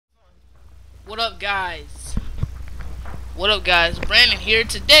What up, guys? What up, guys? Brandon here.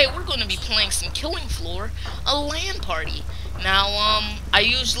 Today we're going to be playing some Killing Floor, a LAN party. Now, I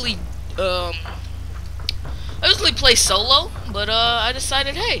usually play solo, but I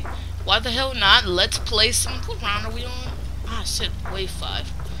decided, hey, why the hell not? Let's play some. What round are we on? Ah, shit, wave 5.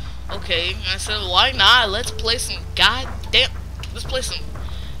 Okay, I said, why not? Let's play some goddamn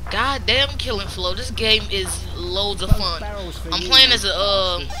Killing Floor. This game is loads of fun. I'm playing as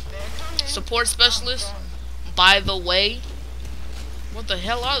a support specialist. By the way, what the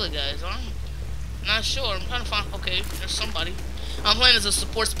hell are the guys? I'm not sure. I'm trying to find. Okay, there's somebody. I'm playing as a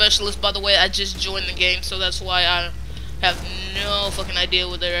support specialist. By the way, I just joined the game, so that's why I have no fucking idea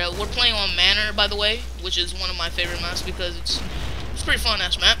where they're at. We're playing on Manor, by the way, which is one of my favorite maps because it's pretty fun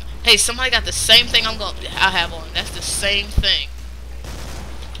ass map. Hey, somebody got the same thing I have on. That's the same thing.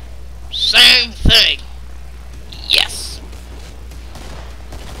 Same thing. Yes.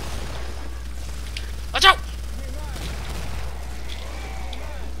 Watch out.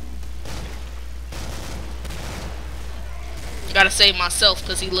 Gotta save myself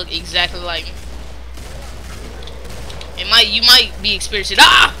because he looked exactly like me. You might be experiencing.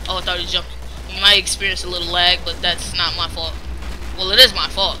 Ah! Oh, I thought he was jumping. You might experience a little lag, but that's not my fault. Well, it is my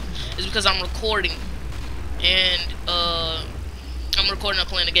fault. It's because I'm recording, and I'm recording and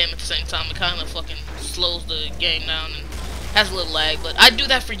playing the game at the same time. It kind of fucking slows the game down and has a little lag. But I do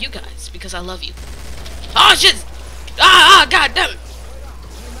that for you guys because I love you. Oh shit! God damn it!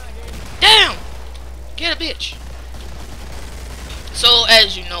 Damn! Get a bitch. So,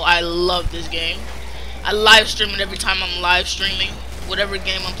 as you know, I love this game. I live stream it every time I'm live streaming. Whatever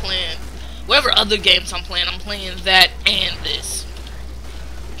game I'm playing. Whatever other games I'm playing that and this.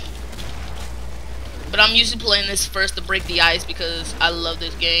 But I'm usually playing this first to break the ice because I love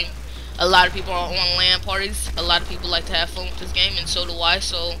this game. A lot of people are on LAN parties. A lot of people like to have fun with this game, and so do I.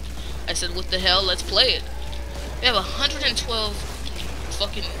 So, I said, what the hell, let's play it. We have 112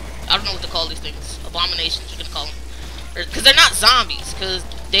 fucking, I don't know what to call these things. Abominations, you're gonna call them. Because they're not zombies, because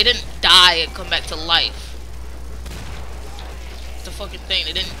they didn't die and come back to life. It's a fucking thing.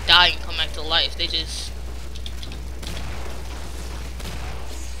 They didn't die and come back to life. They just...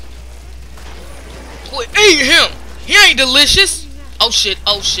 Quit eating him! He ain't delicious! Oh shit,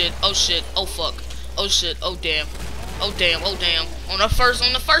 oh shit, oh shit, oh fuck. Oh shit, oh damn. Oh damn, oh damn. On the first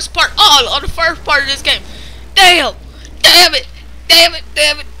part, on the first part of this game. Damn! Damn it! Damn it,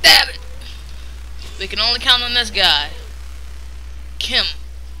 damn it, damn it! We can only count on this guy. Kim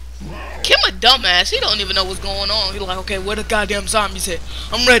a dumbass. He don't even know what's going on. He's like, okay, where the goddamn zombies at?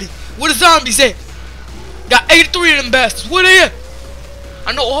 I'm ready. Where the zombies at? Got 83 of them bastards. Where they at?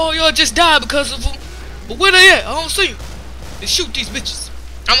 I know all y'all just died because of them, but where they at? I don't see them. They shoot these bitches.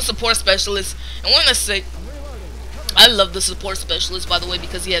 I'm a support specialist, and when I say I love the support specialist, by the way,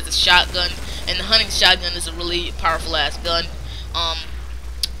 because he has a shotgun, and the hunting shotgun is a really powerful ass gun.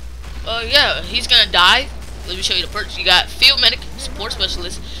 Yeah, he's gonna die. Let me show you the perks. You got field medic, support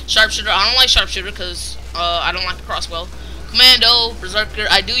specialist, sharpshooter. I don't like sharpshooter because I don't like the crossbow. Commando, berserker.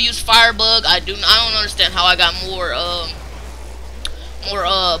 I do use firebug. I don't understand how I got more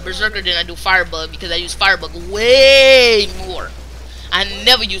berserker than I do firebug because I use firebug way more. I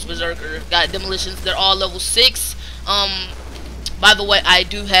never use berserker. Got demolitions. They're all level 6. By the way, I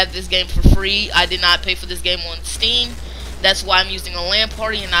do have this game for free. I did not pay for this game on Steam. That's why I'm using a LAN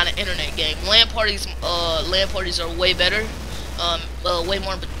party and not an internet game. LAN parties are way better, way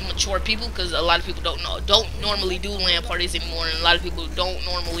more mature people, because a lot of people don't normally do LAN parties anymore, and a lot of people don't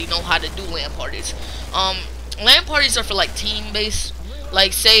normally know how to do LAN parties. LAN parties are for like team based.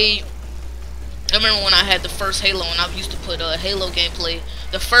 Like, say, I remember when I had the first Halo, and I used to put Halo gameplay,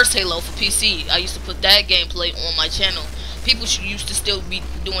 the first Halo for PC. I used to put that gameplay on my channel. People used to still be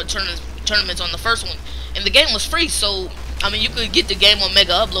doing tournaments on the first one, and the game was free. So I mean, you could get the game on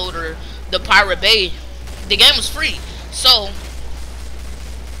Mega Upload or the Pirate Bay. The game was free. So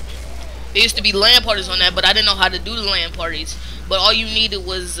there used to be LAN parties on that, but I didn't know how to do the LAN parties. But all you needed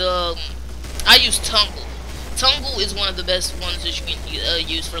was I used Tungle. Tungle is one of the best ones that you can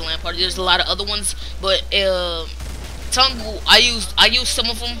use for LAN parties. There's a lot of other ones, but Tungle, I used some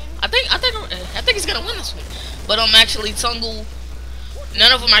of them. I think he's gonna win this one. But actually Tungle,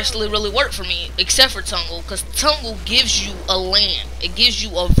 none of them actually really work for me, except for Tungle, because Tungle gives you a LAN. It gives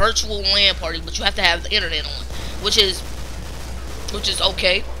you a virtual LAN party, but you have to have the internet on, which is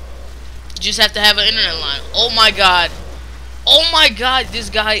okay. You just have to have an internet line. Oh my god, this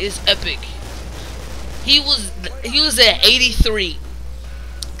guy is epic. He was at 83.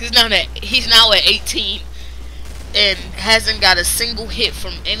 He's now at 18, and hasn't got a single hit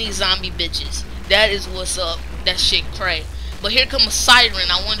from any zombie bitches. That is what's up. That shit cray. But here comes a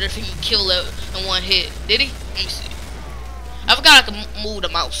siren. I wonder if he can kill it in one hit. Did he? Let me see. I forgot I could move the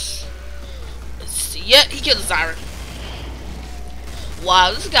mouse. Let's see. Yeah, he killed the siren.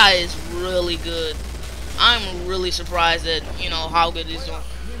 Wow, this guy is really good. I'm really surprised at, you know, how good he's doing.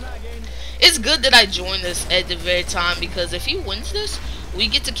 It's good that I joined this at the very time, because if he wins this, we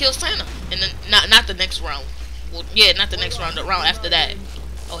get to kill Santa. And then not the next round. Well, yeah, not the next round, the round after that.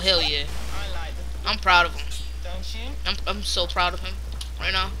 Oh, hell yeah. I'm proud of him. I'm so proud of him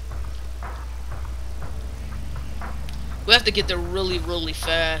right now. We have to get there really, really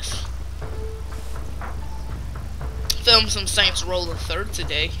fast. Film some Saints Row the 3rd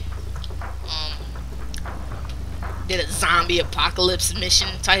today. Did a zombie apocalypse mission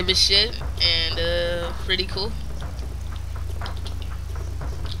type of shit, and pretty cool.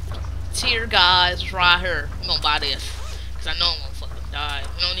 It's here, guys, right here. I'm gonna buy this because I know I'm gonna fucking die.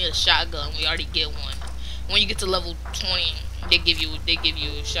 We don't need a shotgun. We already get one. When you get to level 20, they give you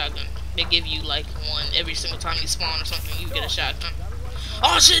a shotgun. They give you like one every single time you spawn or something. You get a shotgun.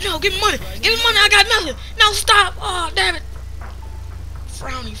 Oh shit! No, give me money! Give me money! I got nothing! No, stop! Oh damn it!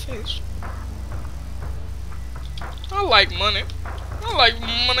 Frowny face. I like money. I like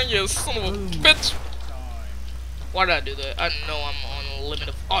money, you son of a bitch. Why did I do that? I know I'm on a limit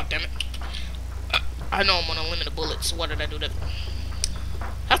of. Oh damn it! I know I'm on a limit of bullets. Why did I do that?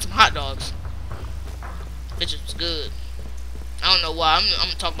 Had some hot dogs. Bitch, it's good. I don't know why. I'm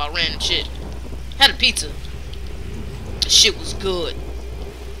gonna talk about random shit. Had a pizza. The shit was good.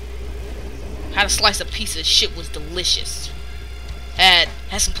 Had a slice of pizza. Shit was delicious. Had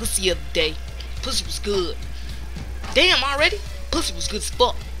some pussy the other day. Pussy was good. Damn, already? Pussy was good as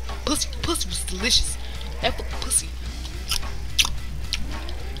fuck. Pussy was delicious. That fucking pussy.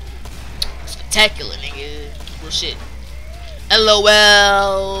 Spectacular, nigga. Real shit.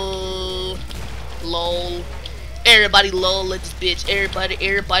 LOL. LOL. Everybody lol at this bitch.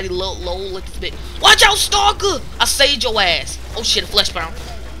 Everybody lol at this bitch. Watch out, stalker! I saved your ass. Oh shit, a flesh pound.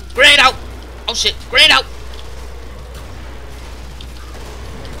 Grenade out. Oh shit, grenade out.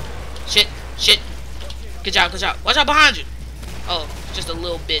 Shit. Good job. Watch out behind you. Oh, just a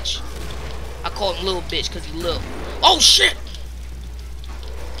little bitch. I call him little bitch because he little. Oh shit!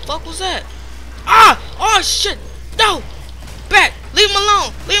 Fuck was that? Ah! Oh shit! No! Back! Leave him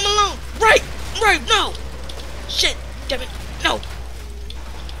alone! Right! No! Shit! Damn it! No!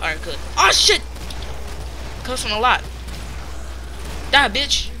 Alright, good. Oh shit! Cussing a lot. Die,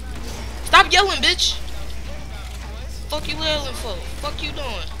 bitch! Stop yelling, bitch! Fuck you yelling for? Fuck you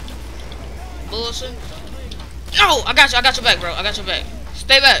doing? Bullshit. No! I got your back, bro. I got your back.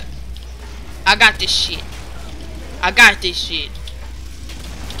 Stay back. I got this shit.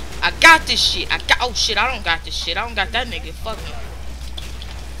 Oh shit, I don't got this shit. I don't got that nigga. Fuck me.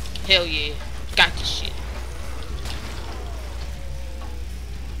 Hell yeah. Got this shit.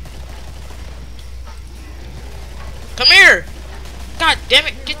 Come here! God damn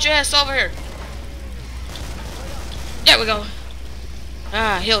it, get your ass over here. There we go.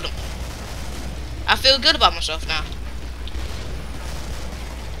 Ah, healed him. I feel good about myself now.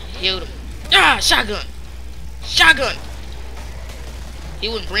 Healed him. Ah, shotgun. He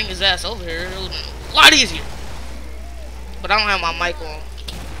wouldn't bring his ass over here. It would be a lot easier. But I don't have my mic on.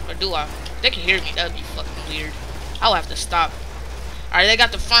 Or do I? They can hear me. That would be fucking weird. I'll have to stop. Alright, they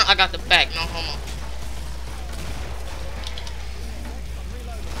got the front. I got the back. No homo.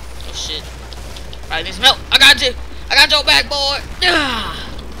 Oh shit. Alright, need some help. I got you. I got your back, boy. Ah.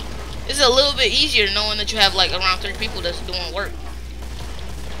 This is a little bit easier knowing that you have like around 3 people that's doing work.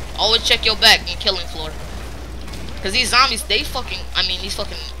 Always check your back in killing floor. Cause these zombies, these fucking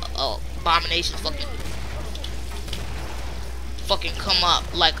abominations fucking come up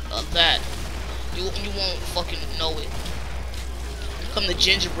like that. You won't fucking know it. Come to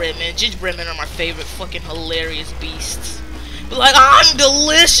gingerbread man. Gingerbread men are my favorite fucking hilarious beasts. But like, I'm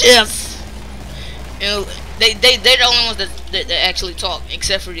delicious. You know, they're the only ones that actually talk,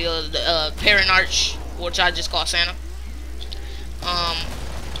 except for the Parent Arch, which I just call Santa.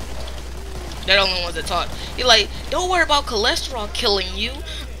 They're the only ones that talk. You're like, don't worry about cholesterol killing you.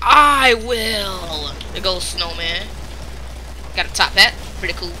 I will. There goes Snowman. Got a top hat.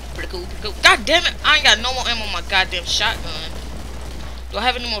 Pretty cool. God damn it. I ain't got no more ammo on my goddamn shotgun. Do I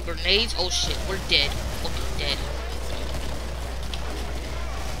have any more grenades? Oh shit. We're dead. Fucking dead.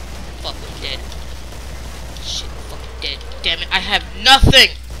 Fucking dead. Shit. Fucking dead. Damn it. I have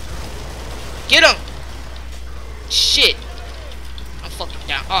nothing. Get him. Shit. I'm fucking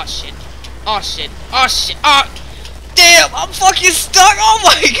down. Oh shit. Oh shit. Damn, I'm fucking stuck. Oh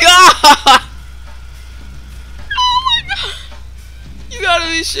my god. Oh my god. You gotta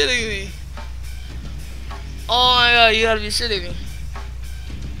be shitting me. Oh my god, you gotta be shitting me.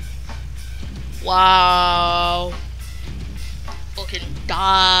 Wow. Fucking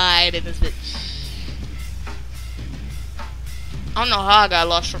died in this bitch. I don't know how I got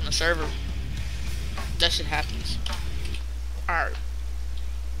lost from the server. That shit happens. Alright.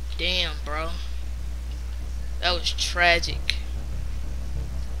 Damn, bro. That was tragic.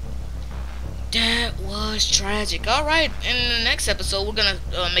 That was tragic. Alright, in the next episode, we're gonna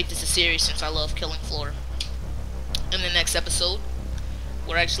make this a series since I love killing Flora. In the next episode,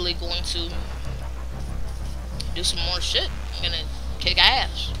 we're actually going to do some more shit. I'm gonna kick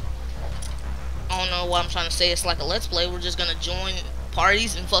ass. I don't know what I'm trying to say. It's like a let's play. We're just gonna join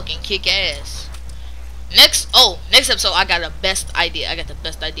parties and fucking kick ass. Next episode, I got the best idea.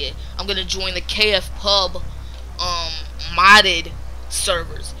 I'm gonna join the KF Pub modded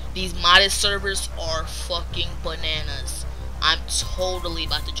servers. These modded servers are fucking bananas. I'm totally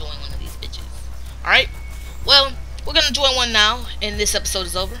about to join one of these bitches. Alright? Well, we're gonna join one now, and this episode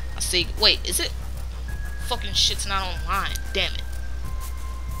is over. I see. Wait, is it? Fucking shit's not online. Damn it.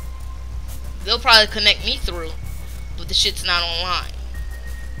 They'll probably connect me through, but the shit's not online.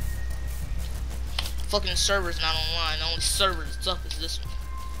 Fucking server's not online. The only server that's up is this one.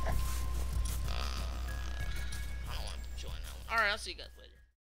 I don't want to join that one. Alright, I'll see you guys later.